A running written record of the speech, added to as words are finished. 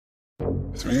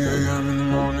3 a.m. in the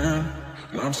morning,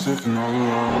 and I'm sitting all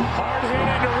alone. Hard hit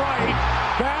into right,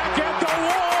 back at the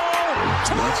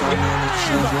wall. That's how I never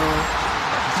sugar.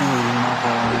 I can feel it in my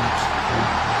bones.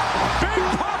 Big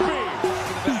Poppy.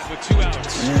 Back with 2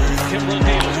 outs. Kimbrel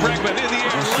deals. Bregman in the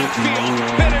air, left field.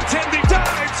 Benintendi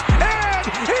dives, and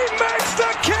he makes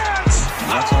the catch.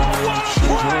 Oh, what a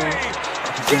play!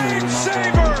 Game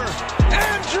saver,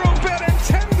 Andrew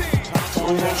Benintendi.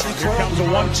 Here comes a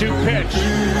 1-2 pitch.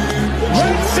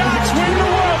 Red Sox win the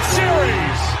World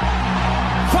Series.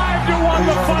 5-1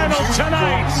 the final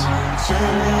tonight.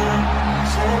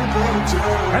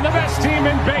 And the best team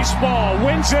in baseball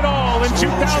wins it all in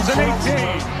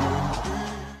 2018.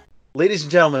 Ladies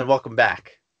and gentlemen, welcome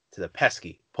back to the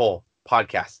Pesky Pole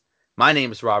Podcast. My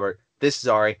name is Robert. This is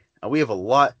Ari, and we have a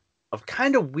lot of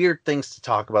kind of weird things to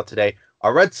talk about today.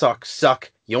 Our Red Sox suck.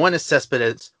 Yoenis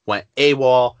Cespedes went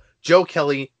AWOL. Joe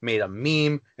Kelly made a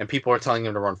meme, and people are telling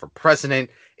him to run for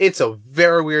president. It's a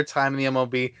very weird time in the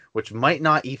MLB, which might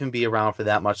not even be around for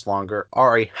that much longer.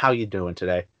 Ari, how you doing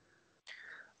today?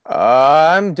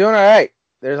 I'm doing all right.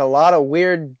 There's a lot of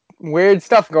weird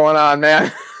stuff going on,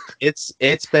 man. It's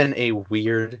been a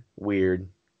weird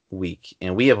week,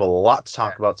 and we have a lot to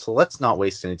talk about, so let's not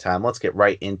waste any time. Let's get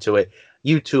right into it.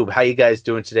 YouTube, how you guys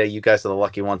doing today? You guys are the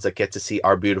lucky ones that get to see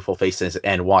our beautiful faces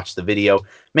and watch the video.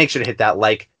 Make sure to hit that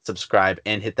like, subscribe,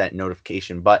 and hit that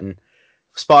notification button.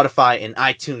 Spotify and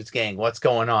iTunes gang, what's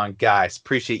going on, guys?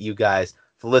 Appreciate you guys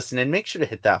for listening. Make sure to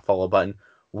hit that follow button.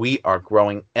 We are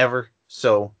growing ever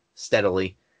so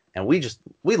steadily, and we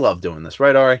love doing this,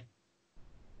 right, Ari?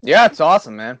 Yeah, it's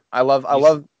awesome, man. I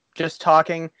love just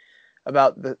talking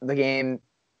about the game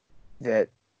that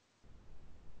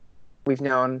we've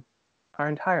known our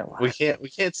entire life. We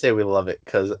can't say we love it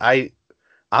because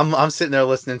I'm sitting there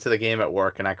listening to the game at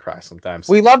work and I cry sometimes.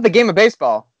 We love the game of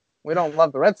baseball. We don't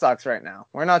love the Red Sox right now.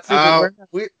 We're not super.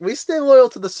 We stay loyal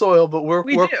to the soil, but we're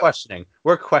do. questioning.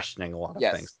 We're questioning a lot of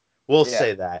things. We'll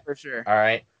say that for sure. All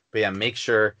right, but yeah, make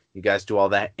sure you guys do all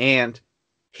that and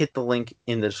hit the link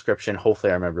in the description.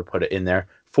 Hopefully, I remember to put it in there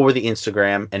for the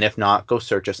Instagram, and if not, go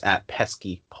search us at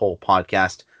Pesky Pole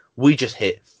Podcast. We just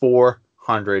hit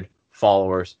 400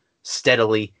 followers,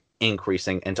 steadily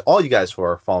increasing, and to all you guys who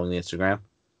are following the Instagram,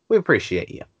 we appreciate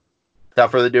you.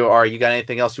 Without further ado, Ari, you got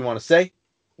anything else you want to say?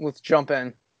 Let's jump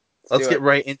in. Let's get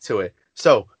right into it.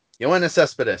 So, Yoenis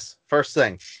Cespedes, first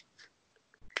thing.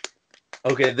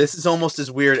 Okay, this is almost as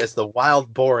weird as the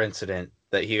wild boar incident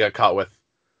that he got caught with.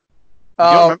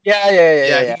 Oh,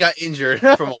 yeah. He got injured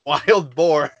from a wild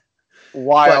boar.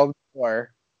 Wild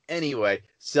boar. Anyway,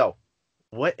 so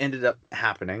what ended up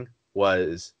happening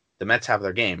was the Mets have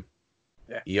their game.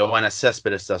 Yeah. Yoenis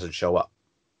Cespedes doesn't show up.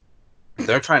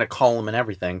 They're trying to call him and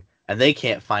everything, and they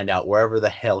can't find out wherever the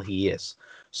hell he is.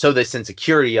 So they send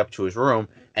security up to his room,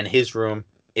 and his room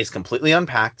is completely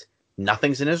unpacked.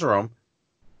 Nothing's in his room.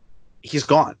 He's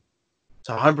gone. It's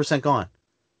 100% gone.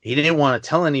 He didn't want to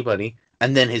tell anybody,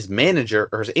 and then his manager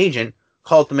or his agent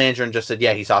called the manager and just said,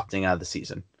 yeah, he's opting out of the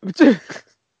season.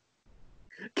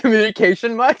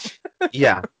 Communication much?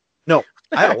 Yeah. No,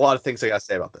 I have a lot of things I got to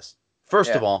say about this.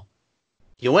 First of all,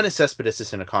 Yoenis Cespedes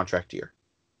is in a contract year.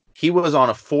 He was on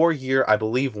a 4-year, I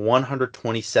believe,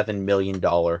 $127 million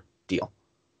deal,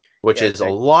 which is a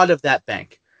lot of that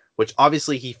bank, which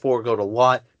obviously he foregoed a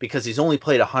lot because he's only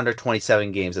played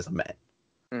 127 games as a Met.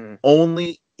 Mm.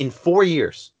 Only in 4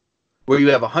 years, where you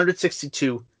have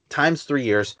 162 times 3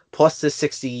 years, plus the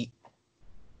 60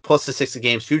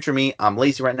 games. Future me, I'm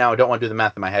lazy right now. I don't want to do the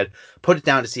math in my head. Put it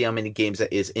down to see how many games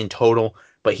that is in total,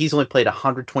 but he's only played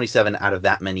 127 out of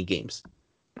that many games.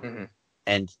 Mm-hmm.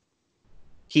 And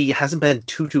he hasn't been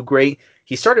too great.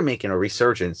 He started making a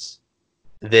resurgence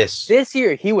this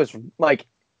year. He was like,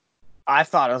 I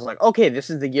thought, I was like, okay, this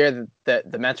is the year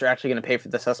that the Mets are actually going to pay for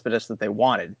the Cespedes that they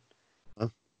wanted. Huh?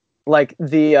 Like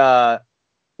the,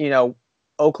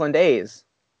 Oakland A's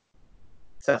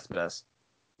Cespedes.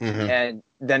 Mm-hmm. And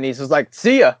then he's just like,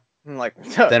 see ya. I'm like,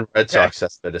 then Red Sox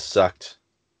Cespedes sucked.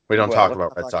 We don't talk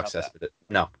about Red Sox about Cespedes.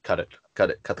 No, cut it.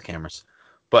 Cut the cameras.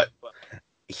 But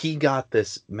he got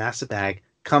this massive bag,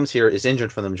 comes here, is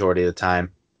injured for the majority of the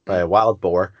time by a wild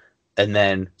boar, and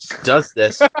then does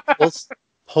this,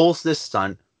 pulls this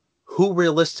stunt. Who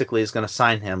realistically is going to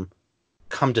sign him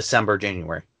come December,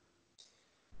 January?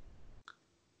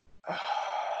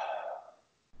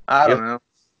 I don't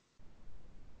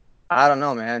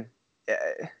know, man.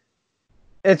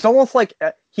 It's almost like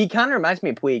he kind of reminds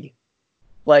me of Puig.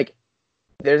 Like,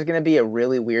 there's going to be a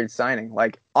really weird signing.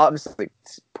 Like, obviously,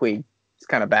 Puig is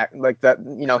kind of back. Like, that,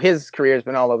 his career has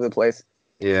been all over the place.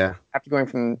 Yeah. After going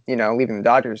from, leaving the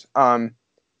Dodgers.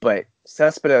 But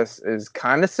Cespedes is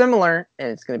kind of similar, and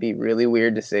it's going to be really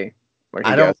weird to see where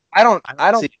he I don't- goes.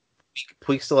 I don't. see.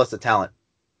 Puig still has the talent.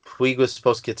 Puig was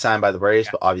supposed to get signed by the Braves,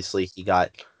 but obviously he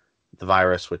got the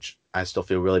virus, which I still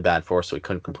feel really bad for, so he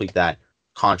couldn't complete that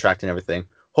contract and everything.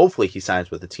 Hopefully he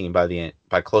signs with the team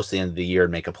by close to the end of the year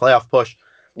and make a playoff push.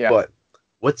 Yeah. But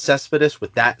with Cespedes,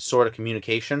 with that sort of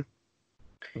communication,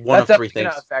 one That's of three definitely things.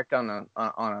 going to affect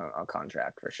on a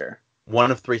contract for sure.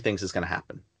 One of three things is going to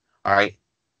happen. All right.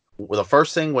 Well, the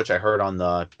first thing, which I heard on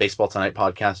the Baseball Tonight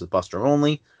podcast with Buster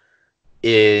Only,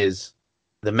 is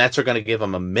the Mets are going to give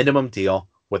him a minimum deal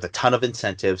with a ton of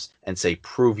incentives and say,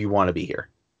 prove you want to be here.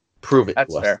 Prove it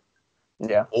That's to us. fair.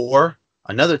 Yeah. Or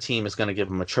another team is going to give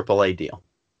him a AAA deal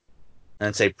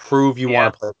and say, prove you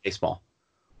want to play baseball.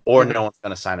 Or no one's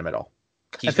going to sign him at all.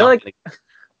 He's feel not like- going to get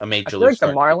a major I feel league like the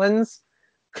start. Marlins.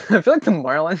 I feel like the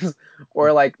Marlins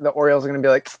or like the Orioles are going to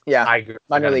be like, yeah, Tigers are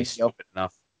minor gonna be league deal. stupid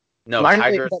enough. No,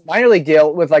 minor league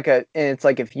deal with like and it's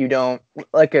like if you don't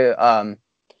like a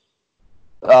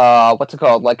what's it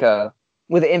called, like a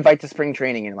with an invite to spring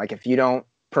training, and like if you don't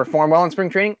perform well in spring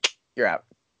training, you're out.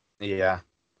 Yeah.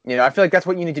 You know, I feel like that's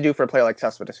what you need to do for a player like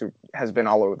Cespedes, who has been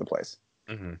all over the place.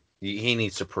 Mm-hmm. He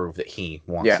needs to prove that he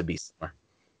wants to be somewhere.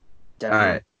 Definitely.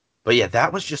 All right. But yeah,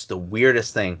 that was just the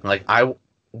weirdest thing. Like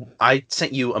I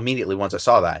sent you immediately once I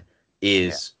saw that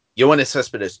is Yoenis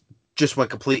Cespedes just went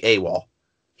complete AWOL.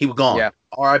 He was gone. Yeah.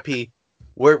 RIP.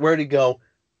 Where'd he go?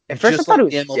 At first Just I thought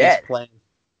like he was the MLB's dead. playing.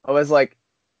 I was like,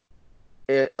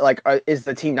 is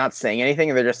the team not saying anything,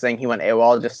 and they're just saying he went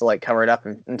AWOL just to like cover it up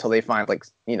until they find like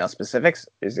specifics?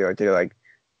 Is he like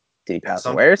did he pass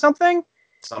away or something?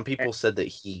 Some people said that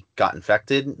he got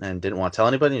infected and didn't want to tell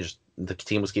anybody. And just the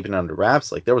team was keeping it under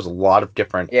wraps. Like there was a lot of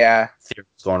different theories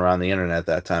going around the internet at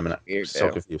that time, and I'm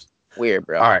so confused. Weird,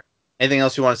 bro. All right. Anything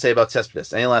else you want to say about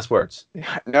Cespedes? Any last words?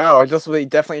 No, it's just really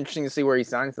definitely interesting to see where he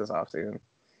signs this offseason.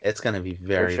 It's going to be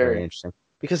very, sure. very interesting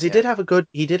because he did have a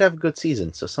good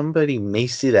season. So somebody may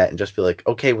see that and just be like,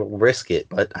 okay, we'll risk it,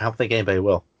 but I don't think anybody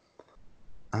will.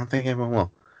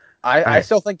 I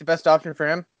still think the best option for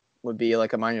him would be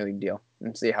like a minor league deal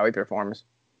and see how he performs.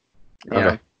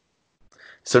 Okay.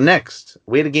 So next,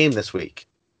 we had a game this week.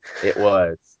 It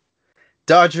was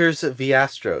Dodgers v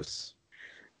Astros,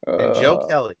 and Joe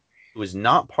Kelly, who was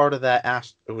not part of that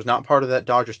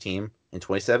Dodgers team in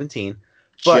 2017,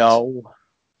 but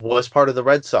was part of the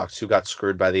Red Sox, who got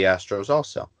screwed by the Astros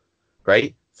also,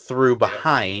 right? Threw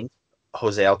behind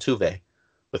Jose Altuve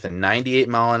with a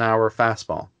 98-mile-an-hour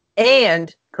fastball.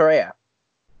 And Correa.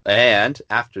 And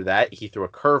after that, he threw a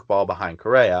curveball behind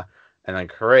Correa, and then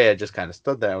Correa just kind of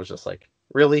stood there and was just like,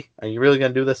 really? Are you really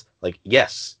going to do this? Like,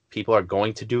 yes, people are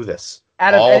going to do this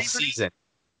all season.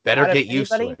 Better get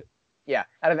used to it. Yeah.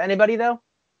 Out of anybody, though,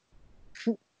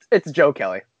 it's Joe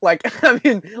Kelly. Like, I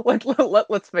mean,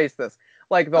 let's face this.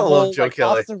 Like, the whole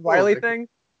Austin Riley thing,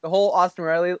 the whole Austin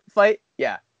Riley fight,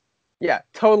 yeah,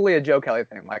 totally a Joe Kelly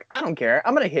thing. Like, I don't care.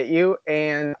 I'm going to hit you,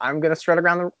 and I'm going to strut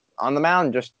around on the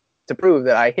mound just to prove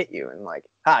that I hit you, and like,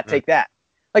 take that.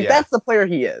 Like, that's the player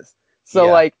he is. So,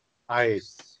 like...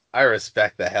 I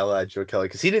respect the hell out of Joe Kelly,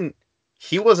 because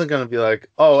he wasn't going to be like,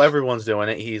 oh, everyone's doing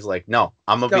it. He's like, no,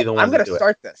 I'm going to be the one to do it. I'm going to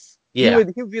start this. Yeah.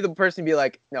 He would be the person to be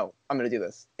like, no, I'm going to do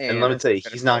this. And let me tell you,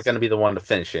 he's not going to be the one to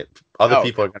finish it. Other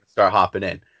people are going to start hopping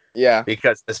in. Yeah.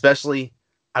 Because especially,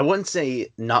 I wouldn't say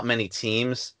not many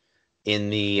teams in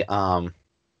the, what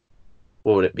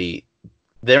would it be?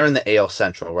 They're in the AL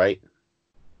Central, right?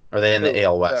 Or are they in the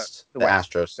AL West? The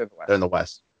Astros. They're in the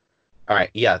West. All right,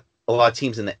 yeah. A lot of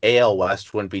teams in the AL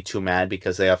West wouldn't be too mad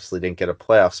because they obviously didn't get a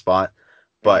playoff spot.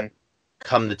 But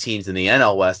come the teams in the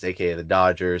NL West, aka the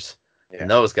Dodgers, and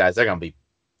those guys, they're gonna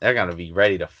be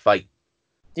ready to fight.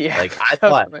 Yeah. Like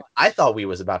I thought we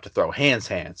was about to throw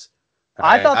hands.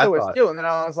 I thought there was too, and then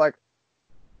I was like,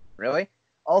 really?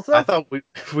 Also, I thought we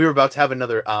were about to have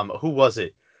another. Who was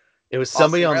it? It was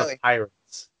somebody on the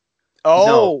Pirates. Oh,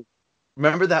 no.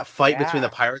 Remember that fight between the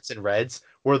Pirates and Reds,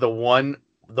 where the one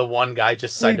guy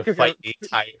just decided to fight the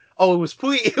entire. Oh, it was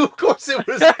Puig. Of course, it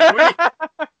was Puig.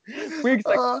 Puig's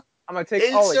like, I'm gonna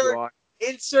take all of you on.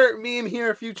 Insert meme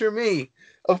here, future me.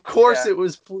 Of course, it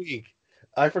was Puig.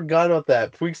 I forgot about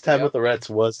that. Puig's time with the Reds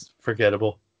was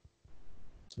forgettable.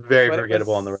 It's very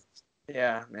forgettable on the Reds.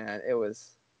 Yeah, man, it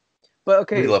was. But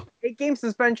okay, 8-game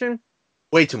suspension.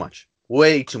 Way too much.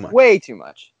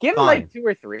 Give him like 2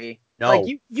 or 3. No, like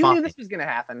you knew this was gonna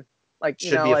happen. Like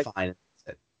should be a fine.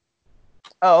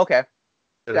 Oh, okay.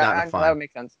 That would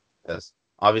make sense. Yes.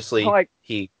 Obviously,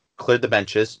 he cleared the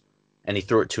benches and he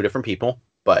threw at 2 different people,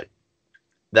 but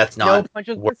that's not. No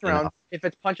punches were thrown. If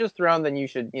it's punches thrown, then you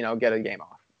should, get a game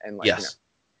off. And yes.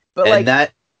 But and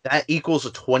that That equals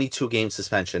a 22-game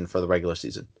suspension for the regular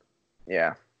season.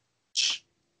 Yeah.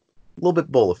 A little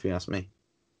bit bull, if you ask me.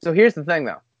 So here's the thing,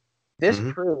 though. This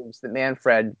Mhm. proves that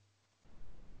Manfred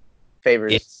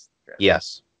favors.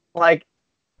 Yes. Like,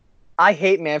 I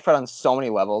hate Manfred on so many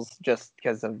levels just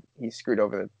because of he screwed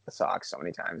over the Sox so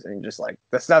many times, and just like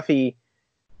the stuff he,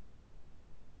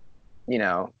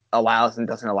 allows and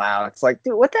doesn't allow. It's like,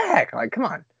 dude, what the heck? Like, come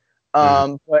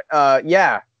on. But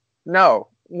yeah, no,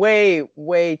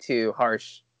 way too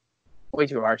harsh, of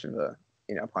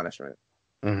a punishment.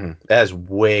 That is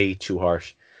way too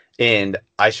harsh. And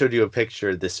I showed you a picture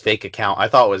of this fake account. I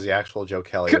thought it was the actual Joe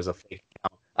Kelly. It was a fake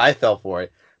account. I fell for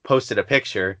it. Posted a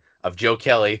picture of Joe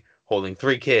Kelly holding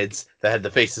 3 kids that had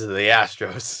the faces of the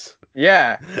Astros.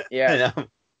 Yeah. And,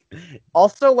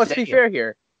 Also, let's be fair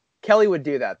here. Kelly would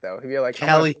do that, though. He'd be like,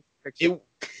 Kelly,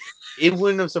 it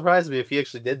wouldn't have surprised me if he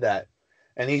actually did that.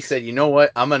 And he said, you know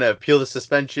what? I'm going to appeal the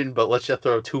suspension, but let's just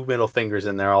throw 2 middle fingers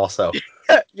in there also.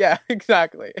 Yeah,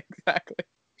 exactly.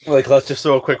 Like, let's just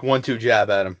throw a quick 1-2 jab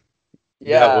at him.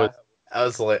 Yeah. I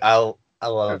was like, I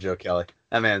love Joe Kelly.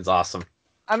 That man's awesome.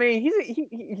 I mean,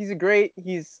 he's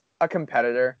a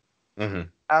competitor. Mm-hmm.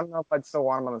 I don't know if I'd still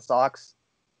want him on the Sox.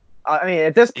 I mean,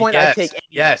 at this point, I'd take anybody.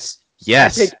 Yes.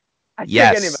 I'd take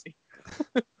anybody.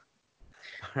 All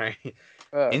right.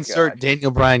 Oh, Insert God.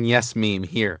 Daniel Bryan yes meme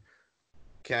here.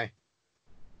 Okay.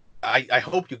 I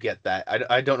hope you get that.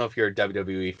 I don't know if you're a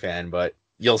WWE fan, but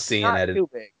you'll see Not an edit. too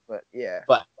big, but yeah.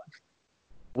 But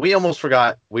we almost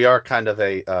forgot. We are kind of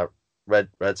a Red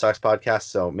Sox podcast,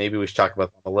 so maybe we should talk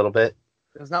about them a little bit.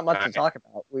 There's not much to talk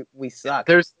about. We suck.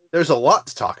 There's a lot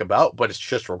to talk about, but it's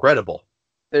just regrettable.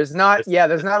 There's not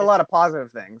a lot of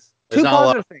positive things. There's 2 not a lot-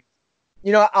 positive things.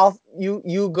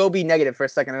 You go be negative for a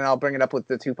second, and I'll bring it up with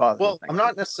the 2 positive Well, things. I'm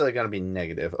not necessarily going to be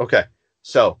negative. Okay,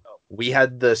 so we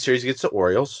had the series against the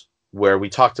Orioles where we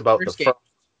talked about First the game.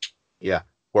 first,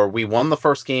 where we won the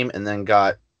first game and then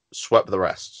got swept the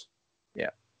rest. Yeah.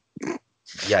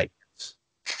 Yikes!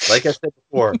 Like I said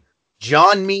before,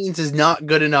 John Means is not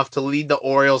good enough to lead the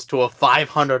Orioles to a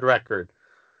 500 record.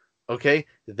 Okay,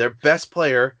 their best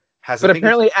player has. But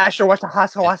apparently, Asher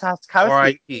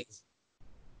R.I.P.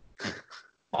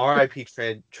 R.I.P.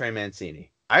 Trey Mancini.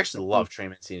 I actually love Trey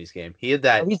Mancini's game. He had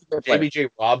that. He's a good player. JBJ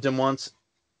robbed him once,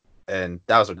 and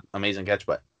that was an amazing catch.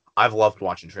 But I've loved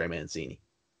watching Trey Mancini.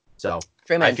 So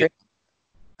Trey Mancini.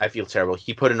 I feel terrible.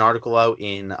 He put an article out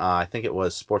in I think it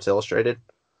was Sports Illustrated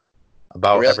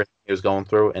about Really? everything he was going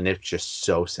through, and it's just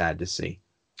so sad to see.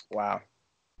 Wow,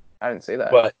 I didn't see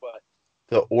that. But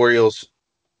the Orioles,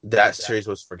 that series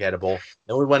was forgettable.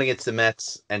 Then we went against the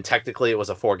Mets, and technically it was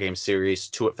a 4-game series,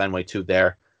 2 at Fenway, 2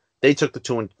 there. They took the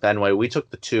 2 in Fenway. We took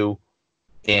the 2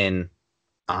 in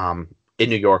New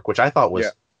York, which I thought was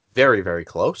very, very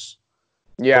close.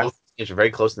 Yeah. Both teams were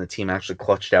very close, and the team actually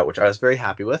clutched out, which I was very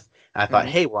happy with. And I thought,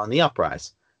 hey, we're on the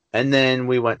uprise. And then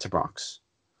we went to Bronx.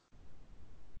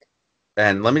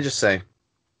 And let me just say,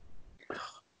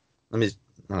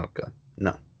 oh, God,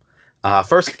 no.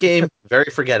 First game, very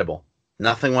forgettable.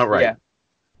 Nothing went right. Yeah.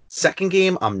 Second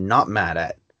game, I'm not mad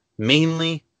at.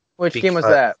 Mainly, Which game was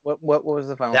because that? What was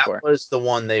the final score? that was the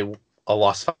one they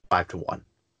lost 5-1.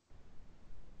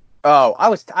 Oh,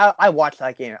 I watched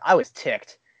that game. I was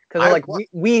ticked because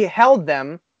we held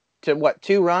them to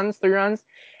 2 runs, 3 runs,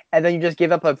 and then you just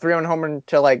give up a 3-run home run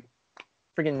to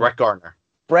freaking Brett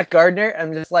Gardner.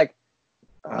 I'm just like,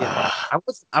 yeah,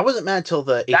 I wasn't mad until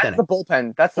the 8th that's inning. the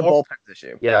bullpen. That's the bullpen's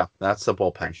issue. Yeah, that's the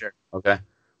bullpen. For sure. Okay,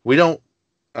 we don't.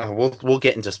 We'll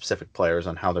get into specific players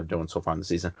on how they're doing so far in the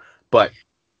season, but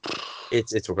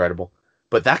it's regrettable.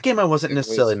 But that game I wasn't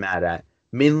necessarily mad at,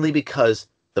 mainly because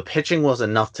the pitching was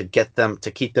enough to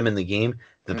keep them in the game.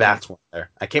 The bats weren't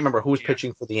there. I can't remember who was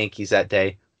pitching for the Yankees that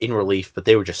day in relief, but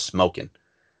they were just smoking,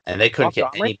 and they couldn't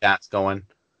get any bats going.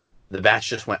 The bats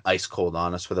just went ice cold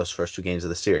on us for those first 2 games of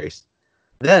the series.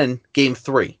 Then game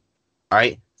 3, all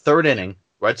right, 3rd inning,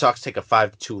 Red Sox take a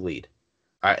 5-2 lead,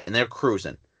 all right, and they're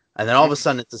cruising. And then all of a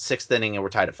sudden it's the 6th inning and we're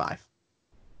tied at 5.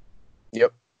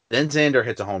 Yep. Then Xander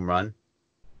hits a home run.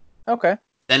 Okay.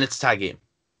 Then it's a tie game.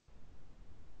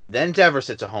 Then Devers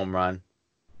hits a home run.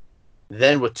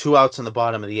 Then with 2 outs in the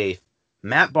bottom of the 8th,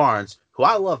 Matt Barnes, who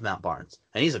I love Matt Barnes,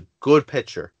 and he's a good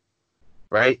pitcher,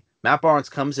 right? Matt Barnes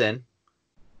comes in.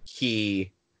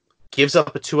 He gives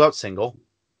up a 2-out single.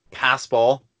 Pass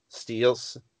ball,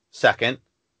 steals second.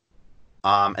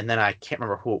 And then I can't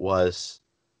remember who it was.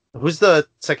 Who's the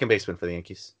second baseman for the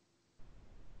Yankees?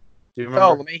 Do you remember?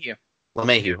 Oh, LeMahieu.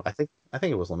 LeMahieu. I think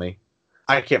it was LeMahieu.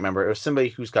 I can't remember. It was somebody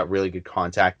who's got really good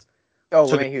contact. Oh,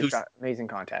 LeMahieu's got amazing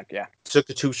contact, yeah. Took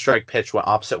the 2-strike pitch, went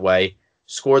opposite way,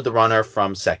 scored the runner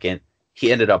from second.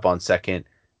 He ended up on second,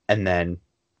 and then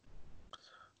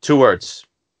 2 words.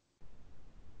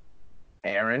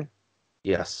 Aaron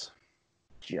Yes.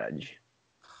 Judge.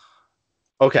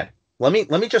 Okay. Let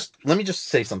me just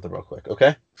say something real quick,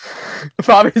 okay?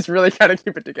 Bobby's really trying to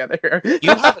keep it together here.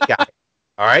 You have a guy,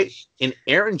 all right, in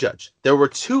Aaron Judge. There were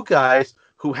 2 guys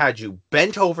who had you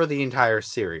bent over the entire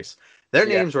series. Their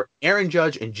Yeah. names were Aaron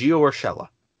Judge and Gio Urshela.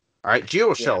 All right, Gio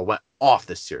Urshela went off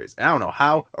this series. And I don't know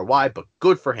how or why, but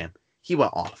good for him. He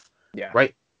went off. Yeah.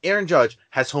 Right? Aaron Judge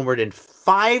has homered in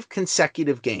 5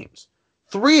 consecutive games.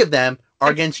 3 of them are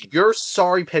against your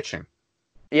sorry pitching.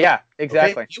 Yeah,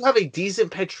 exactly. Okay? You have a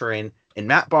decent pitcher in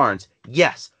Matt Barnes,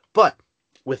 yes, but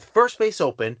with first base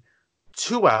open,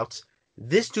 2 outs,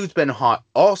 this dude's been hot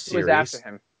all Who series. was after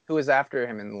him? Who was after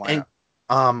him in the lineup?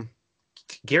 And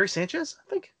Gary Sanchez, I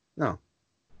think. No,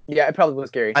 Yeah, it probably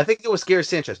was Gary. I think it was Gary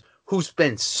Sanchez, who's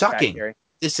been sucking Gary.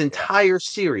 this entire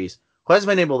series, who hasn't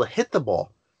been able to hit the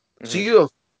ball. So Mhm.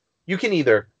 you can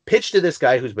either pitch to this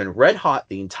guy who's been red hot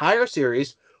the entire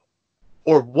series,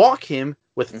 or walk him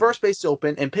with first base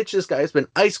open and pitch this guy who's been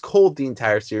ice cold the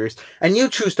entire series, and you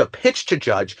choose to pitch to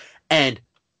Judge, and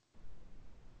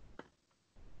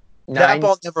that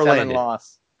ball never 9-7 landed.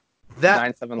 loss.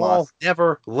 That 9-7 ball loss.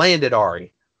 never landed,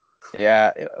 Ari.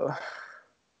 Yeah.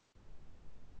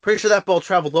 Pretty sure that ball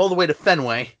traveled all the way to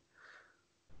Fenway.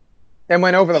 And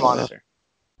went over the monster.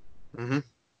 Mm-hmm.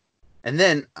 And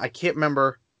then I can't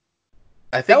remember.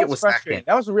 I That think was it was that frustrating. game.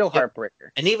 That was a real Yep. heartbreaker.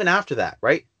 And even after that,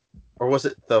 right? Or was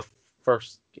it the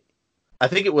first game? I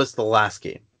think it was the last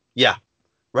game. Yeah.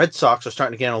 Red Sox are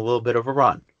starting to get a little bit of a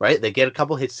run, right? They get a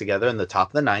couple hits together in the top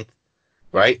of the 9th,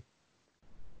 right?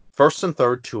 First and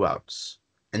third, 2 outs.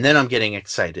 And then I'm getting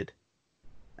excited.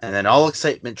 And then all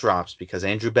excitement drops because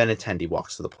Andrew Benintendi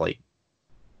walks to the plate.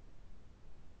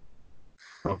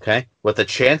 Okay? With a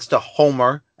chance to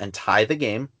homer and tie the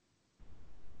game.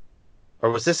 Or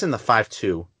was this in the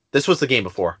 5-2? This was the game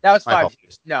before. That was My 5.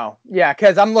 apologies. No. Yeah,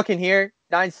 because I'm looking here,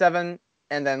 9-7,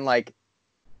 and then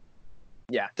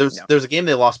yeah. There's a game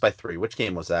they lost by 3. Which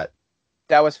game was that?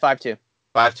 That was 5-2.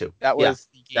 5-2. That Yeah, was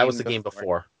that was the game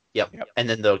before. Yep. Yep. And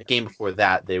then the game before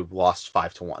that, they lost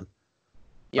 5-1.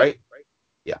 Yep. Right?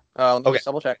 Let me Okay. just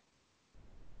double check.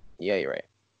 Yeah, you're right.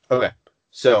 Okay.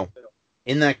 So,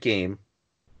 in that game,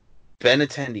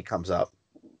 Benintendi comes up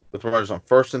with runners on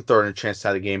first and third and a chance to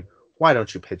tie the game. Why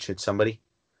don't you pitch hit somebody?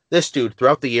 This dude,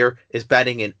 throughout the year, is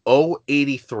batting an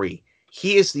 .083.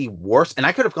 He is the worst. And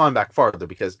I could have gone back farther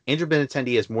because Andrew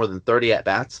Benintendi has more than 30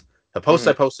 at-bats. The post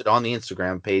I posted on the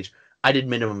Instagram page, I did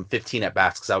minimum 15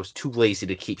 at-bats because I was too lazy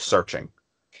to keep searching.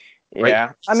 Right?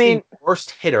 Yeah. I He's mean, the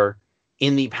worst hitter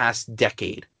in the past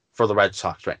decade for the Red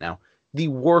Sox right now. The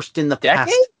worst in the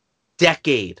past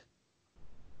decade.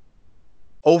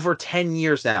 Over 10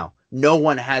 years now. No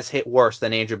one has hit worse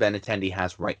than Andrew Benintendi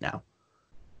has right now.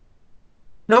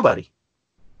 Nobody.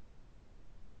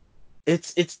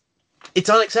 It's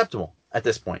unacceptable at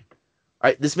this point. All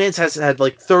right, this man's has had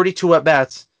 32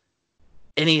 at-bats,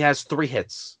 and he has 3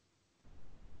 hits.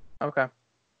 okay.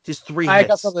 He's 3 I hits.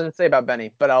 got something to say about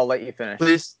Benny, but I'll let you finish.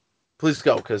 Please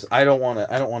go, because I don't want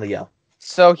to yell.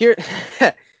 So here's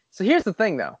the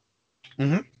thing, though.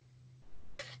 Mhm.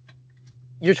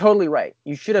 You're totally right.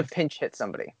 You should have pinch hit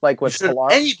somebody, like with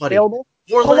Pilar Anybody. available.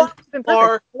 Moreland,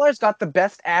 Pilar's got the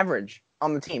best average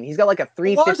on the team. He's got like a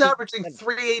 350. Pilar's averaging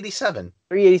 387.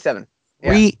 387. Yeah.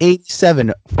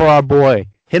 387 for our boy.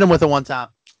 Hit him with a one time.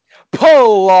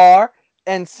 Pilar.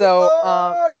 And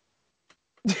so,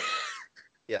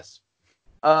 Yes.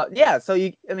 yeah. So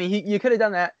you could have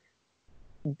done that.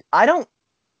 I don't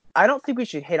think we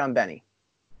should hate on Benny.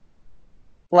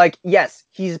 Yes,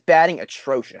 he's batting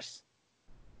atrocious,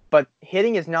 but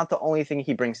hitting is not the only thing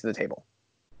he brings to the table.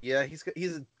 Yeah, he's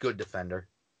a good defender.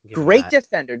 Great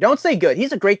defender. Don't say good.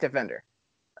 He's a great defender.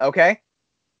 Okay.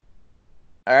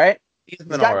 All right. He's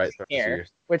been got all right for a few hair,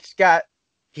 years. which got.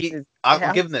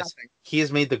 I'll give him this. He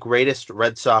has made the greatest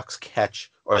Red Sox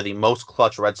catch, or the most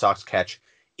clutch Red Sox catch,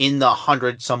 in the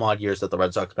 100 some odd years that the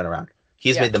Red Sox have been around.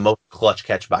 He's made the most clutch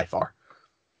catch by far.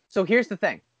 So here's the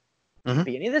thing. Mhm.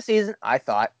 Beginning of the season, I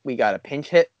thought we got a pinch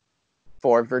hit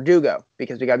for Verdugo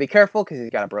because we got to be careful because he's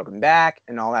got a broken back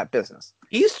and all that business.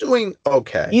 He's doing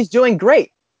okay. He's doing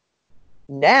great.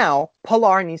 Now,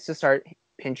 Pilar needs to start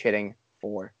pinch hitting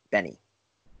for Benny.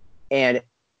 And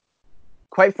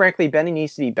quite frankly, Benny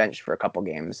needs to be benched for a couple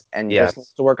games and just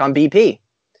needs to work on BP.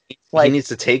 He needs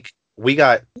to take. We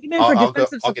got. I'll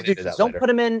get into that don't later. put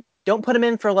him in. Don't put him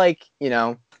in for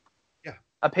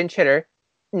a pinch hitter.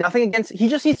 Nothing against. He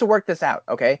just needs to work this out.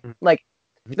 Okay,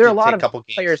 there are a lot of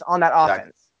players on that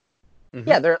offense. Mhm.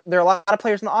 Yeah, there are a lot of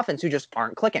players in the offense who just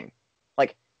aren't clicking.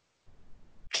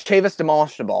 Chavis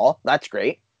demolished the ball. That's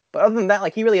great. But other than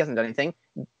that, he really hasn't done anything.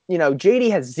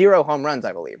 JD has 0 home runs,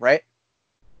 I believe, right?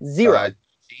 0.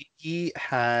 JD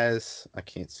has. I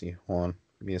can't see. Hold on.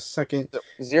 Give me a second.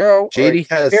 0. JD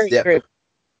has zip.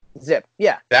 Zip.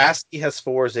 Yeah. Vasky has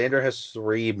 4. Xander has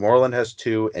 3. Moreland has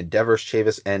 2. And Devers,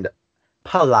 Chavis, and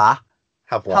Pala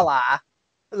have 1. Pala.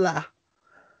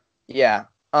 Yeah.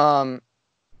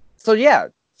 So yeah,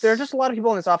 there are just a lot of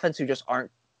people in this offense who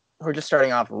are just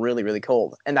starting off really, really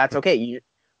cold, and that's okay.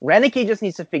 Reneke just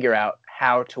needs to figure out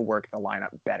how to work the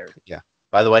lineup better. Yeah.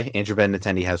 By the way, Andrew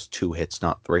Benintendi has 2 hits,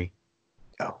 not 3.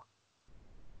 Oh,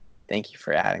 thank you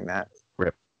for adding that.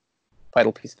 Rip.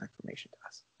 Vital piece of information to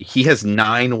us. He has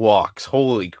 9 walks.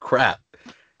 Holy crap!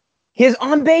 His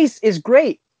on base is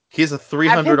great. He has a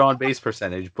 300 on base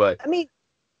percentage, but I mean,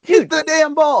 hit the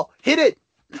damn ball, hit it.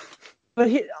 But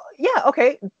yeah,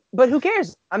 okay. But who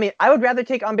cares? I mean, I would rather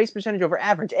take on base percentage over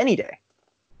average any day.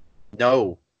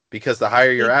 No, because the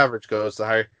higher your average goes, the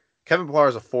higher. Kevin Pillar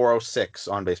is a 406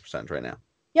 on base percentage right now.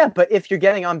 Yeah, but if you're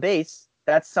getting on base,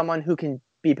 that's someone who can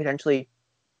be potentially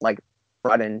like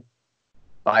brought in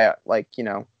by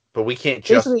But we can't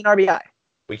just basically an RBI.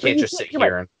 We can't just sit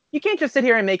here and. You can't just sit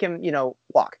here and make him,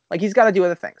 walk. Like he's got to do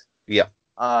other things. Yeah.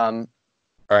 All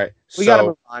right. We got to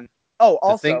move on. Oh,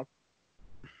 also.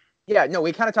 Yeah, no,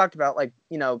 we kind of talked about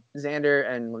Xander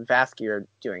and Vasky are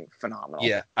doing phenomenal.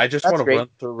 Yeah, I just want to run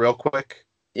through real quick.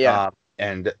 Yeah.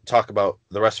 And talk about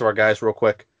the rest of our guys real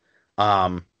quick.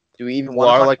 Do we even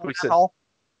want to talk about we said?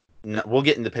 No, we'll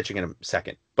get into pitching in a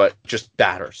second, but just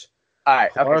batters. All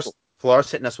right. Okay, cool. Pilar's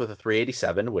hitting us with a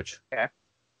 387, which I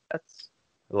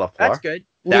love Pilar. That's good.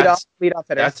 Lead off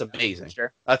hitter. That's amazing.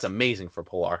 Sure. That's amazing for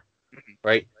Pilar,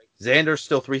 right? Xander's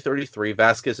still 333.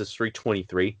 Vasquez is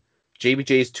 323.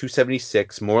 JBJ is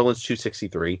 276. Moreland's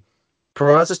 263.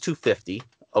 Peraza is 250.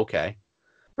 Okay.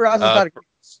 Peraza's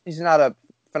he's not a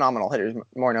phenomenal hitter. He's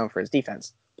more known for his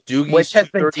defense. Doogie's which has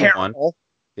been terrible.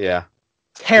 Yeah.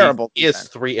 Terrible. He has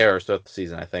 3 errors throughout the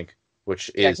season, I think, which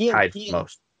is tied for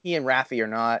most. He and Raffy are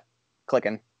not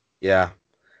clicking. Yeah.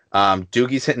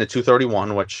 Doogie's hitting a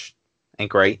 231, which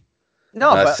ain't great.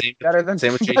 No, but same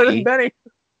with JD. Benny.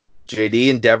 JD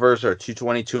and Devers are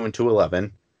 222 and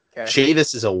 211. Okay.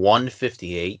 Chavis is a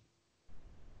 158.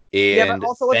 And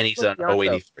Benny's an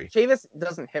 083. Chavis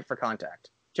doesn't hit for contact.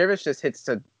 Chavis just hits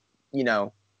to,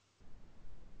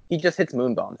 he just hits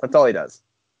moon bombs. That's all he does.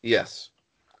 Yes.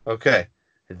 Okay.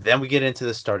 Then we get into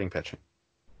the starting pitching.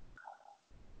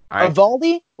 All right.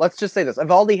 Evaldi, let's just say this.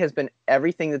 Evaldi has been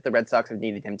everything that the Red Sox have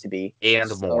needed him to be. And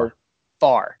more.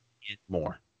 Far. And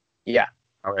more. Yeah.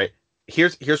 All right.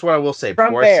 Here's what I will say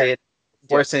before I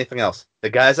say anything else. The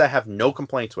guys I have no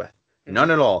complaints with.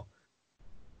 None at all.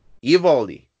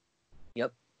 Evaldi.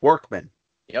 Yep. Workman.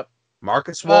 Yep.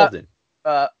 Marcus Walden.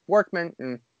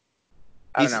 Workman.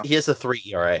 I don't know. He has a 3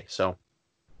 ERA, so.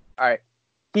 All right.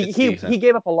 He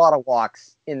gave up a lot of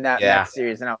walks in that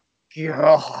series, and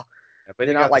but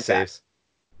he got the saves.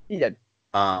 He did.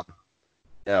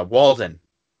 Walden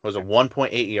was a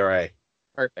 1.8 ERA.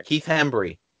 Perfect. Keith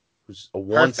Hembry, who's a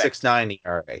 1.69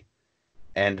 ERA,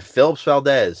 and Phillips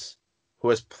Valdez, who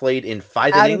has played in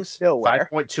 5 innings,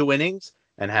 5.2 innings,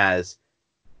 and has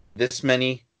this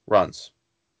many runs.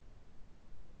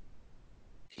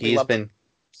 He's been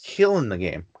killing the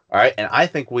game. All right, and I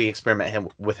think we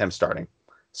experiment with him starting.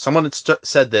 Someone had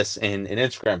said this in an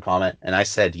Instagram comment, and I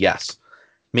said yes.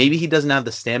 Maybe he doesn't have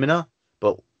the stamina,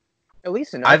 but at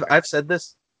least I've said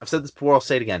this. I've said this before. I'll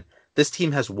say it again. This team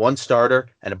has 1 starter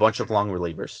and a bunch of long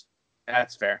relievers.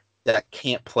 That's fair. That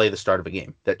can't play the start of a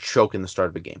game. That choke in the start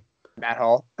of a game. Matt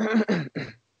Hall.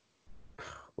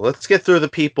 Let's get through the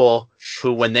people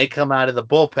who, when they come out of the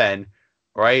bullpen,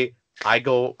 right? I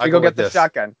go get the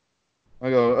shotgun. I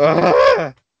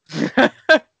go.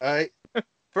 All right.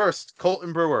 First,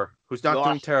 Colton Brewer, who's not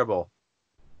doing terrible.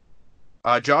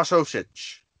 Josh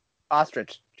Ostrich.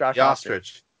 Josh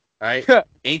Ostrich. All right.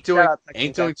 Ain't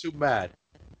doing too bad.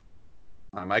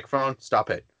 My microphone. Stop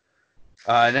it.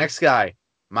 Next guy,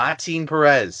 Martin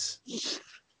Perez.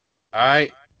 All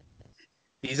right.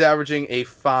 He's averaging a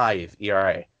 5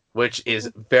 ERA, which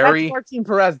is very. That's Martin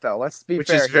Perez, though. Let's be fair. Which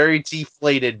is very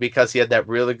deflated because he had that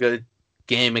really good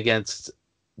game against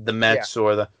the Mets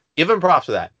or the. Give him props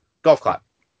for that. Golf clap.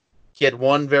 He had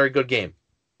 1 very good game.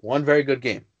 All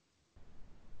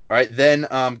right. Then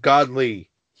Godley.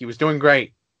 He was doing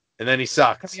great, and then he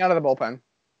sucked. Coming out of the bullpen.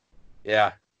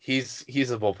 Yeah, he's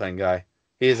a bullpen guy.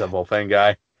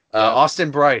 Austin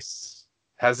Bryce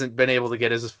hasn't been able to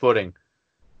get his footing.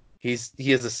 He has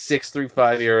a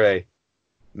 6.35 ERA.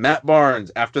 Matt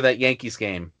Barnes, after that Yankees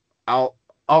game, I'll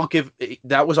give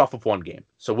that was off of 1 game.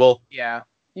 So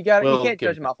you can't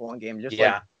judge him off of 1 game. Just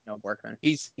Workman.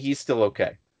 He's still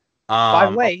okay. By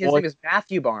the way, his boy- name is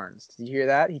Matthew Barnes. Did you hear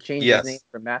that? He changed Yes. his name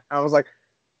from Matt. I was like,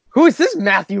 who is this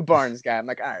Matthew Barnes guy? I'm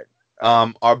like, all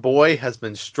right. our boy has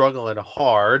been struggling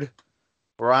hard.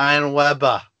 Ryan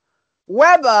Weber.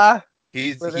 Weber!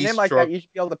 He's With a he's name like strugg- that, you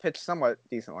should be able to pitch somewhat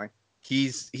decently.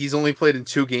 he's only played in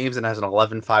 2 games and has an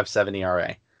 11.57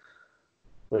 ERA,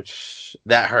 which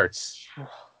that hurts.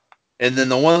 And then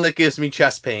the one that gives me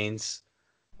chest pains.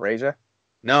 Raja?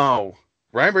 No,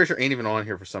 Ryan Brazier ain't even on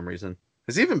here for some reason.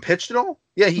 Has he even pitched at all?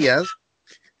 Yeah, he has.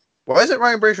 Why isn't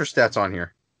Ryan Brazier's stats on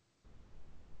here?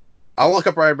 I'll look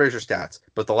up Ryan Brazier's stats.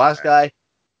 But the last guy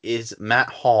is Matt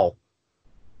Hall.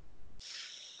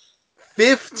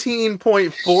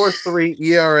 15.43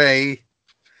 ERA.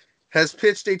 Has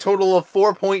pitched a total of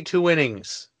 4.2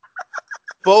 innings.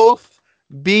 Both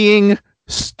being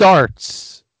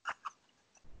starts.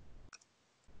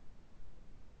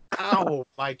 Ow,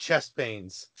 my chest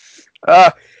pains.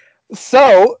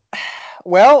 So,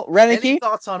 well, Any Renicky,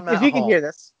 thoughts on Matt if you Hall? can hear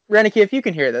this. Renicky, if you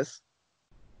can hear this.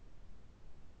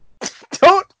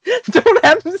 Don't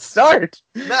have him start.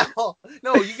 Matt Hall.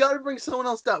 No, you got to bring someone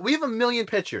else down. We have 1 million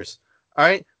pitchers. All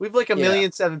right? We have like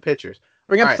 1,000,007 pitchers.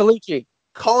 Bring up All right. Salucci.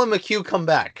 Colin McHugh come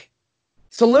back.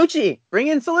 Salucci. Bring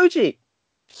in Salucci.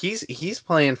 He's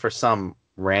playing for some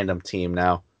random team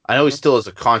now. I know he still has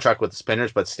a contract with the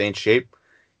Spinners, but stay in shape.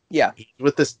 Yeah. He's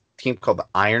with this team called the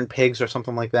Iron Pigs or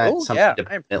something like that. Oh, some yeah.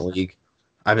 independent league.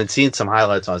 I've been seeing some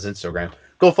highlights on his Instagram.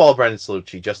 Go follow Brendan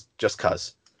Salucci, just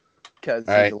cuz. Because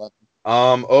All right. he's 11.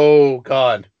 Oh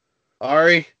God.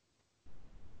 Ari.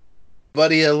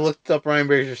 Buddy, I looked up Ryan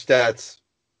Brazier's stats.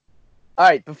 All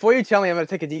right, before you tell me, I'm going to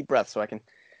take a deep breath so I can.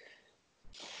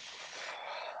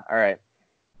 All right.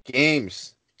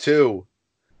 Games, 2.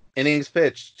 Innings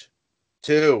pitched,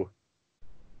 2.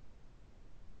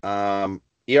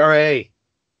 ERA,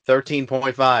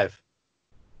 13.5.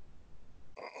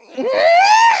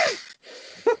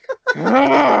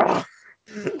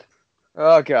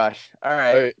 Oh, gosh. All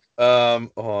right. All right.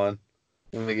 Hold on.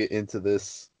 Let me get into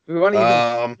this. We want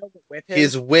to with him.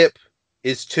 His whip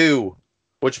is 2,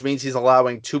 which means he's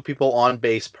allowing 2 people on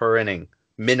base per inning,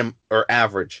 minimum or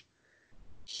average.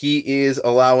 He is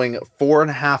allowing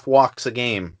 4.5 walks a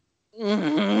game.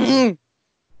 9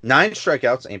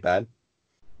 strikeouts ain't bad.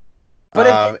 But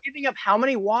if you're giving up how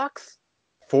many walks?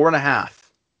 4.5.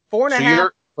 4.5. So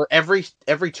you're for every 2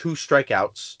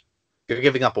 strikeouts, you're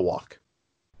giving up a walk.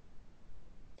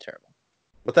 Terrible.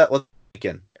 Let that sink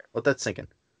in. Let that sink in.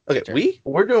 Okay, Terrible.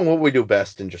 we're doing what we do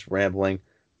best and just rambling.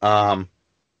 Oh,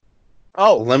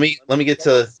 Let me get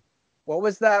to. what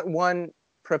was that one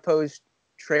proposed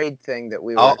trade thing that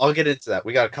we were? I'll get into that.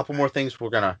 We got a couple more things we're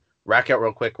gonna rack out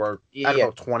real quick. We're at Yeah.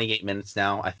 about 28 minutes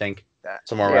now, I think, That-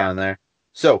 somewhere yeah. around there.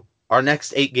 So our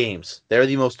next 8 games, they're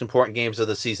the most important games of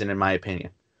the season, in my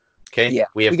opinion. Okay, Yeah.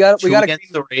 we have We got 2 a against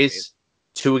cream the of the Rays. Rays,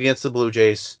 2 against the Blue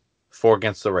Jays, 4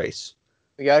 against the Rays.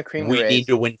 We got to cream the We Rays. need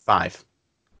to win 5.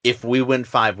 If we win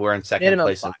 5, we're in second Minimum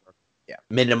place. 5. Yeah.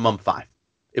 Minimum 5.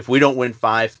 If we don't win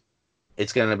 5,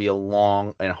 it's going to be a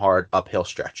long and hard uphill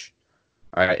stretch.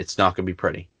 All right, it's not going to be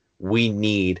pretty. We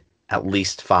need at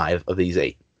least 5 of these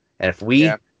 8. And if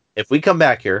we come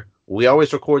back here, we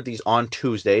always record these on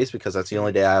Tuesdays because that's the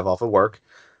only day I have off of work,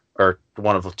 or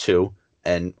one of the 2.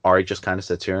 And Ari just kind of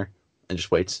sits here and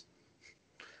just waits.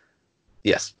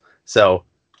 Yes. So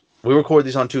we record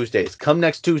these on Tuesdays. Come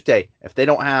next Tuesday, if they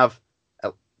don't have,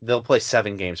 they'll play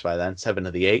 7 games by then, 7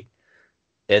 of the 8.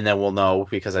 And then we'll know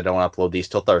because I don't upload these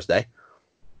till Thursday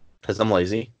because I'm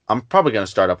lazy. I'm probably going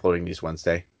to start uploading these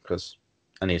Wednesday because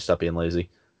I need to stop being lazy.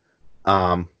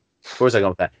 Where was I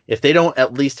going with that? If they don't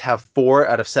at least have 4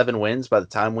 out of 7 wins by the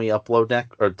time we upload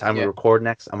next or the time we record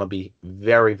next, I'm going to be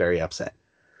very, very upset.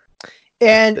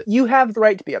 And you have the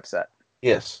right to be upset.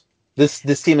 Yes.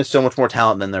 This team is so much more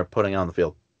talent than they're putting on the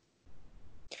field.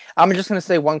 I'm just going to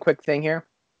say one quick thing here.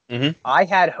 Mhm. I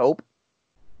had hope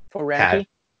for Ranky.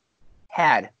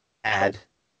 Had.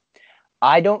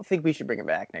 I don't think we should bring him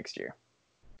back next year.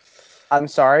 I'm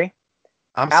sorry.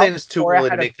 I'm saying it's too early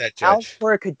to had make that Alex judge.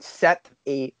 Cora could set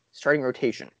a starting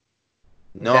rotation.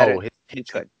 No, He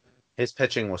could. his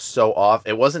pitching was so off.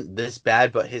 It wasn't this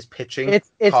bad, but his pitching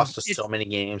cost us so many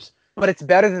games. But it's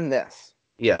better than this.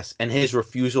 Yes, and his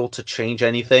refusal to change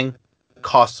anything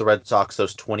cost the Red Sox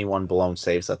those 21 blown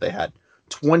saves that they had.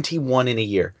 21 in a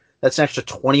year. That's an extra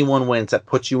 21 wins that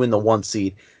puts you in the 1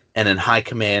 seed and in high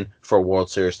command for a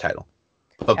World Series title.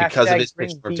 But because of his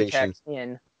pitch rotation,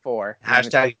 in for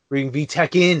hashtag bring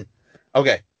VTech in.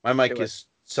 Okay, my mic Do it. is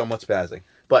somewhat spazzing.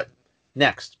 But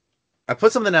next, I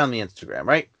put something down on the Instagram,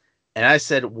 right? And I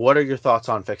said, what are your thoughts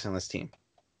on fixing this team?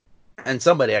 And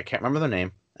somebody, I can't remember their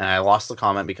name, and I lost the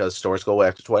comment because stores go away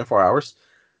after 24 hours,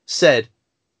 said,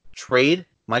 trade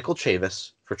Michael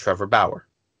Chavis for Trevor Bauer.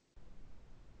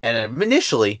 And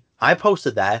initially, I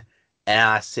posted that, and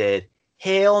I said,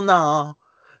 hell no,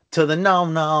 to the no,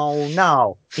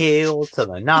 hell to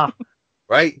the no,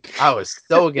 right? I was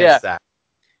so against that.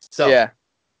 So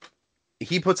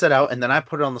he puts it out, and then I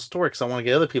put it on the story because I want to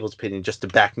get other people's opinion just to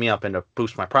back me up and to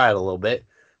boost my pride a little bit.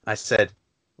 I said,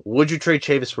 would you trade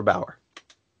Chavis for Bauer?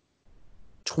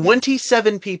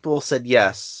 27 people said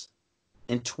yes,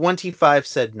 and 25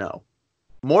 said no.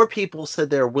 More people said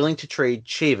they're willing to trade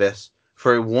Chavis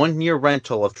for a 1-year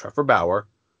rental of Trevor Bauer.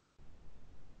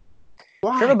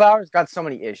 Why? Trevor Bauer's got so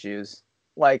many issues.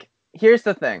 Like, here's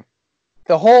the thing.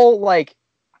 The whole, like,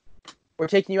 we're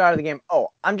taking you out of the game.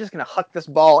 Oh, I'm just going to huck this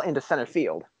ball into center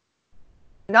field.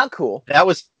 Not cool.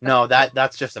 That's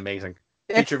just amazing.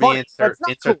 Feature me, insert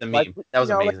cool. the meme. That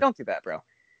was amazing. Don't do that, bro.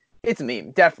 It's a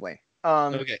meme, definitely.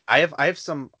 Okay,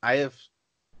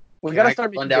 We've got to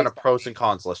start run down a pros and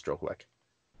cons list real quick.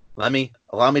 Allow me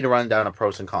to run down a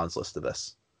pros and cons list of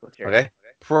this. Okay?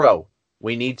 Pro,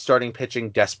 we need starting pitching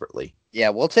desperately. Yeah,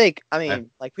 we'll take. I mean,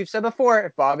 like we've said before,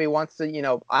 if Bobby wants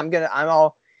to, I'm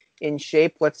all in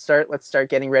shape. Let's start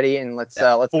getting ready and let's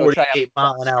go try 48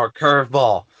 mile an hour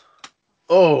curveball.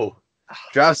 Oh,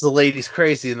 drives the ladies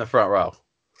crazy in the front row.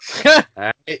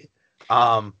 All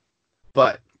right.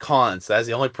 But cons, that's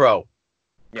the only pro.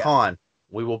 Yeah. Con,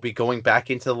 we will be going back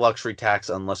into the luxury tax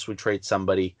unless we trade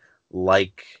somebody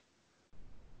like,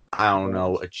 I don't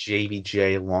know, a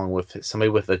JBJ along with somebody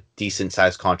with a decent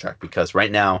sized contract, because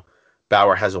right now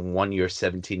Bauer has a 1-year,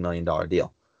 $17 million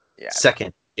deal. Yeah.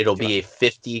 Second, it'll be a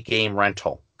 50-game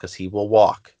rental because he will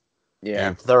walk. Yeah.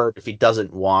 And third, if he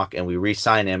doesn't walk and we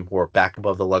re-sign him, we're back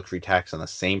above the luxury tax on the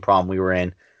same problem we were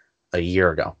in a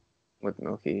year ago. With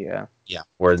Mookie, yeah. Yeah,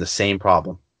 we're in the same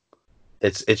problem.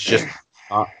 It's just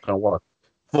not going to work.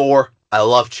 4, I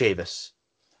love Chavis.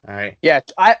 All right. Yeah,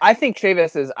 I think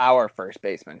Chavis is our first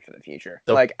baseman for the future.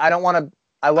 I don't want to.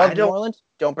 I love Moreland.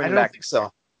 Don't bring him back.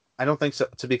 I don't think so.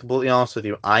 To be completely honest with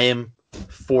you, I am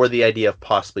for the idea of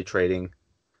possibly trading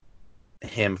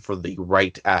him for the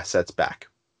right assets back.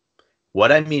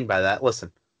 What I mean by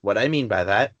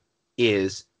that,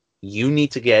 is you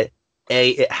need to get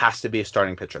it has to be a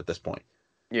starting pitcher at this point.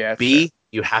 Yeah. B,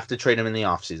 you have to trade him in the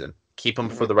offseason. Keep him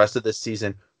for the rest of this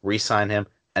season, re-sign him,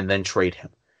 and then trade him.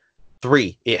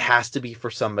 3, it has to be for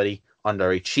somebody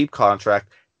under a cheap contract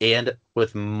and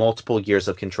with multiple years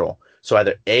of control. So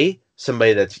either A,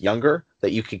 somebody that's younger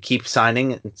that you could keep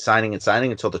signing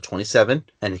until they're 27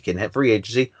 and he can hit free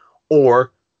agency,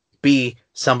 or B,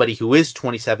 somebody who is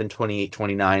 27, 28,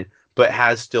 29, but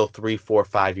has still 3, 4,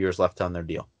 5 years left on their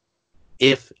deal.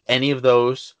 If any of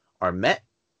those are met,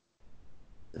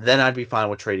 then I'd be fine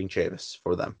with trading Chavis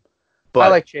for them. But I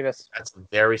like Chavis. That's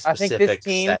very specific. I think this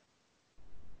team,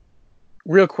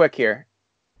 real quick here,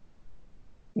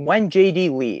 when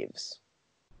JD leaves,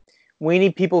 we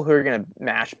need people who are going to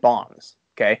mash bombs.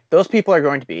 Okay? Those people are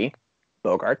going to be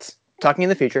Bogarts, talking in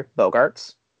the future,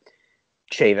 Bogarts,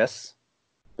 Chavis,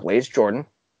 Blaze Jordan,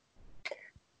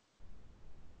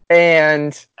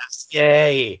 and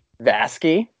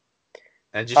Vasky.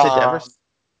 And did you say Devers?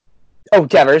 Oh,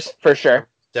 Devers, for sure.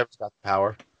 Devers got the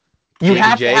power. You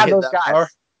have to have those guys. Power?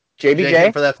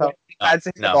 JBJ for that power?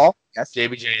 The ball. Yes.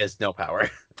 JBJ has no power.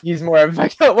 He's more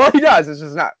effective. Well, he does. It's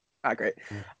just not great.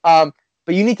 But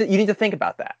you need to think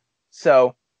about that.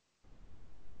 So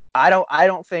I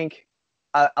don't think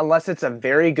unless it's a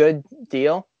very good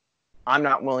deal, I'm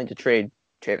not willing to trade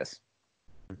Chavis.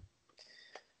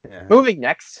 Yeah. Moving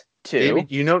next to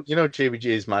JBJ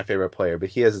is my favorite player, but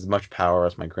he has as much power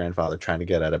as my grandfather trying to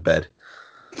get out of bed.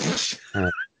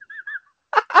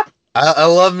 I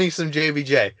love me some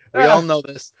JBJ. We all know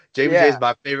this. JBJ is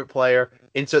my favorite player.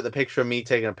 Insert the picture of me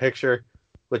taking a picture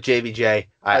with JBJ.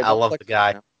 I love the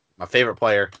guy. My favorite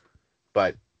player.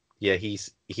 But yeah, he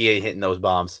ain't hitting those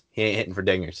bombs. He ain't hitting for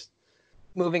dingers.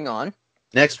 Moving on.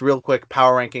 Next, real quick,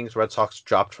 power rankings. Red Sox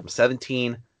dropped from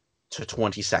 17 to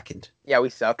 22nd. Yeah, we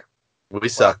suck. We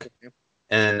suck.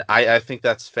 And I think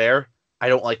that's fair. I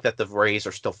don't like that the Rays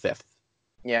are still 5th.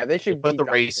 Yeah, they should put the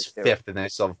Rays 5th and they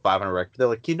still have 500 record. They're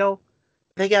like,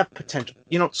 they got potential.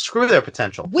 Screw their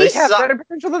potential. We have better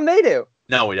potential than they do.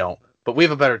 No, we don't. But we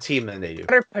have a better team than they do.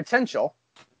 Better potential.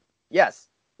 Yes.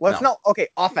 Okay,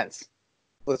 offense.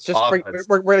 Let's just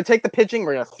we're going to take the pitching.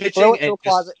 We're going to throw it to a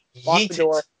closet, lock the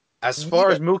door. As far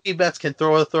as Mookie Betts can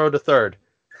throw a throw to third.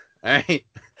 All right.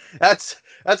 That's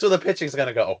where the pitching's going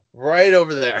to go. Right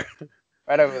over there.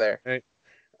 Right over there. Right.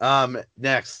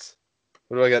 Next.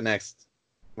 What do I got next?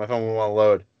 My phone won't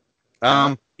load.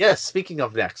 Yes, speaking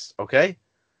of next, okay?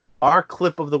 Our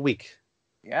clip of the week.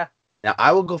 Yeah. Now,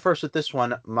 I will go first with this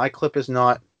one. My clip is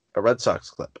not a Red Sox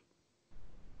clip.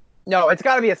 No, it's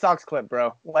got to be a Sox clip,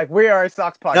 bro. Like, we are a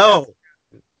Sox podcast.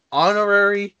 No,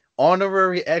 honorary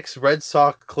ex-Red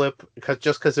Sox clip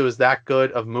because it was that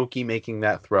good of Mookie making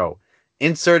that throw.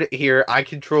 Insert it here. I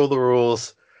control the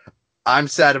rules. I'm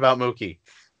sad about Mookie.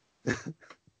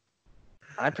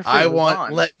 I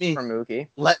want let me from Mookie.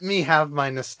 Let me have my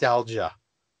nostalgia.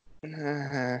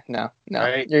 No.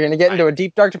 Right? You're gonna get into a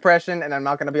deep dark depression, and I'm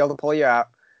not gonna be able to pull you out.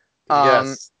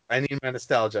 Yes, I need my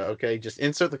nostalgia. Okay, just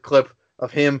insert the clip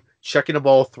of him checking a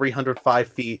ball 305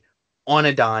 feet on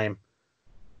a dime.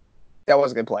 That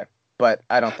was a good play, but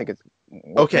I don't think it's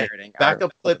okay.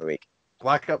 Backup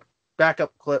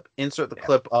Backup clip. Insert the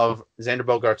clip of Xander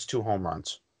Bogaerts' 2 home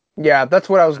runs. Yeah, that's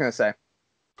what I was gonna say.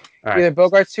 All right. Either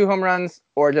Bogart's 2 home runs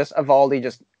or just Evaldi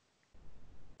just.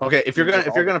 Okay, if you're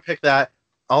gonna pick that,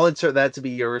 I'll insert that to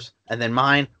be yours, and then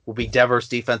mine will be Devers'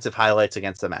 defensive highlights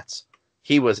against the Mets.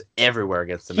 He was everywhere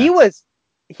against the Mets.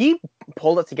 He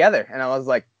pulled it together, and I was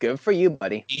like, "Good for you,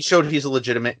 buddy." He showed he's a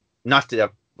legitimate.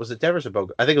 Was it Devers or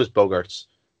Bogarts? I think it was Bogarts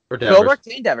or Devers.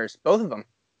 Bogarts and Devers, both of them.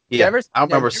 Yeah, Devers, I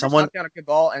remember Devers someone knocked down a good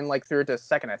ball and like threw it to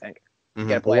second, I think.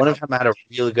 But one of them had a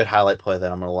really good highlight play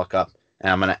that I'm gonna look up,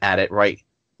 and I'm gonna add it right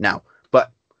now.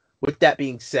 But with that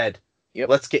being said,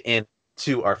 let's get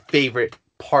into our favorite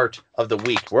part of the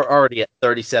week. We're already at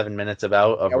 37 minutes of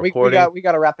recording. We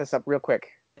got to wrap this up real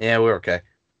quick. Yeah, we're okay.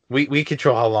 We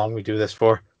control how long we do this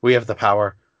for. We have the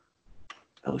power.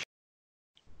 Oh,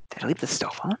 did I leave the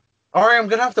stove on? All right, I'm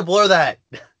gonna have to blur that,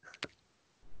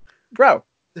 bro.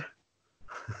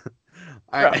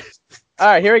 All right. All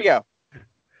right, here we go.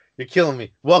 You're killing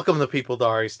me. Welcome to People to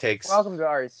Ari's Takes. Welcome to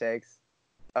Ari's Takes.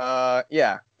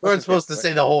 Yeah. We weren't supposed to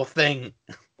say the whole thing.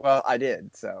 Well, I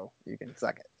did, so you can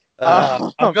suck it.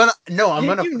 I'm gonna forget. Know? I'm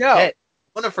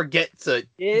gonna forget to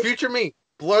future me.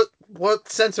 Blur,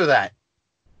 censor that.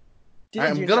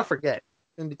 I'm gonna forget.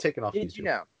 I'm gonna be taken off. Did you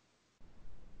know?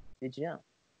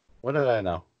 What did I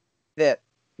know? That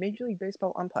Major League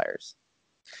Baseball umpires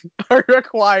are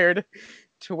required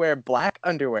to wear black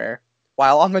underwear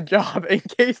while on the job in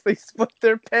case they split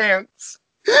their pants.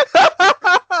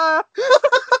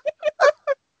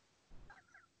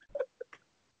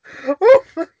 Oh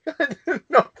my God, I didn't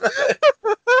know that.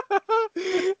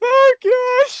 Oh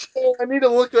gosh. I need to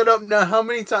look it up now. How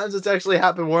many times it's actually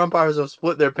happened where umpires have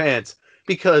split their pants?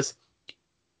 Because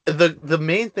the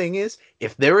main thing is,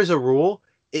 if there is a rule,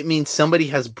 it means somebody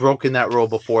has broken that rule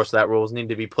before, so that rules need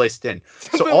to be placed in.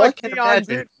 So all I can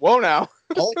imagine, all I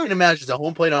can imagine is a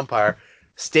home plate umpire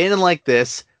standing like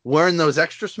this, wearing those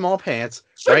extra small pants,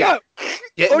 right?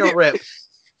 Getting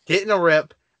a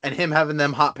rip, and him having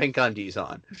them hot pink undies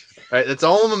on. Right? That's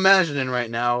all I'm imagining right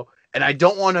now. And I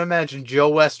don't want to imagine Joe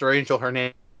West or Angel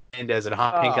Hernandez in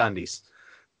hot pink undies.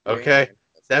 Okay?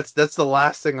 That's the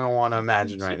last thing I want to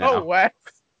imagine right now. Joe West.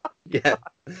 Yeah.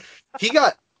 He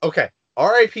got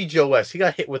R.I.P. Joe West. He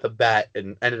got hit with a bat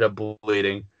and ended up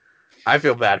bleeding. I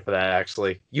feel bad for that,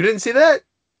 actually. You didn't see that?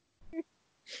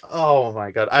 Oh my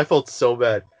God. I felt so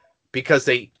bad. Because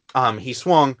he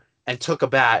swung and took a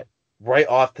bat right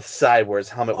off the side where his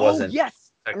helmet wasn't.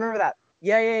 Yes. I remember that.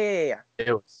 Yeah.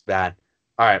 It was bad.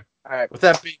 All right. With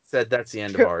that being said, that's the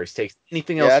end of Ari's Takes.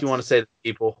 Anything else you want to say to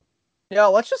people? Yeah,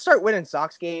 let's just start winning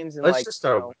Sox games and let's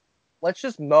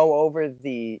just mow over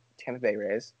the Tampa Bay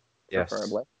Rays,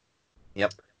 preferably.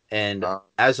 Yep. And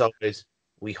as always,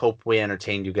 we hope we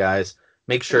entertained you guys.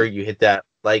 Make sure you hit that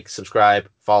like, subscribe,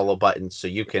 follow button so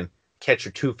you can catch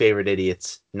your 2 favorite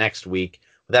idiots next week.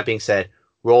 With that being said,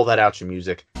 roll that out your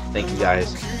music. Thank you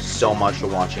guys so much for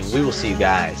watching. We will see you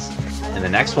guys in the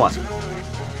next one.